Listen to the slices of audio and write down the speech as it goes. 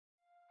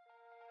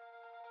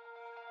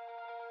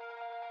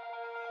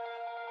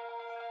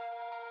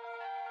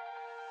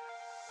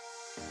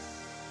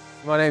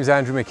My name's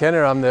Andrew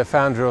McKenna. I'm the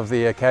founder of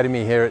the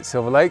Academy here at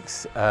Silver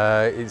Lakes.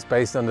 It's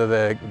based under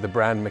the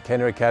brand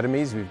McKenna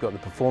Academies. We've got the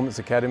Performance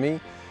Academy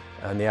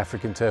and the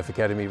African Turf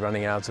Academy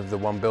running out of the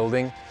one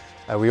building.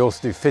 We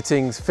also do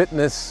fittings,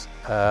 fitness,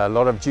 a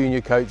lot of junior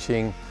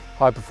coaching,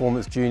 high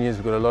performance juniors.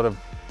 We've got a lot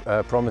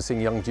of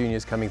promising young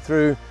juniors coming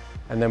through.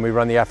 And then we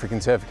run the African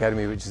Turf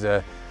Academy, which is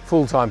a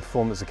full-time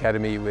performance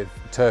academy with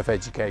turf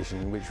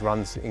education, which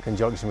runs in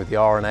conjunction with the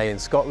RNA in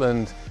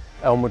Scotland,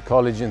 Elmwood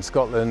College in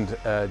Scotland,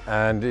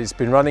 and it's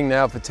been running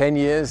now for 10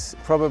 years.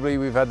 Probably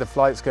we've had the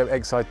FlightScope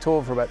X3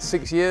 tour for about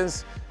 6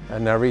 years,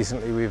 and now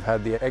recently we've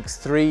had the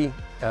X3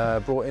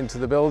 brought into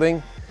the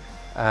building,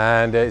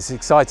 and it's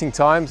exciting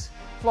times.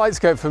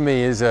 FlightScope for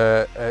me is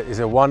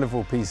a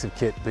wonderful piece of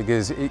kit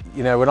because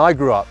when I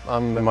grew up,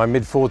 I'm in my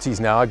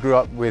mid-40s now, I grew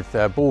up with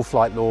ball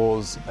flight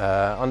laws,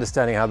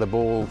 understanding how the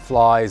ball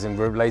flies and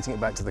relating it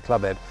back to the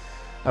club head.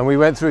 And we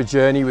went through a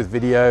journey with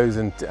videos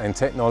and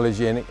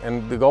technology,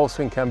 and the golf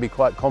swing can be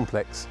quite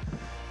complex.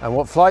 And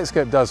what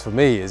FlightScope does for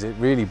me is it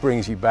really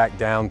brings you back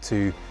down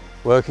to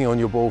working on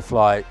your ball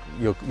flight,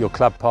 your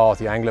club path,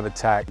 your angle of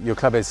attack, your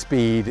club head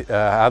speed,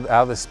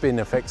 how the spin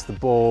affects the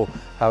ball,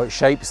 how it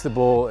shapes the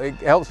ball. It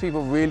helps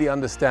people really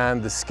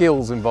understand the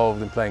skills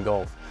involved in playing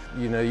golf.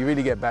 You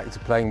really get back to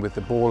playing with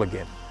the ball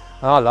again.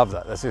 And I love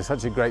that. That's just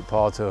such a great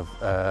part of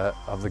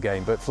the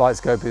game. But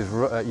FlightScope is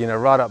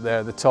right up there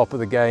at the top of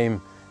the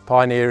game,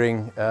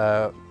 pioneering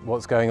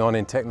what's going on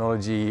in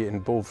technology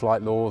and ball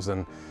flight laws,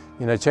 and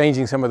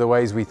changing some of the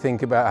ways we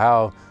think about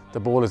how the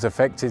ball is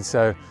affected.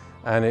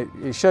 And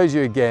it shows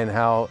you again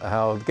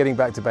how getting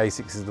back to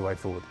basics is the way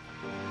forward.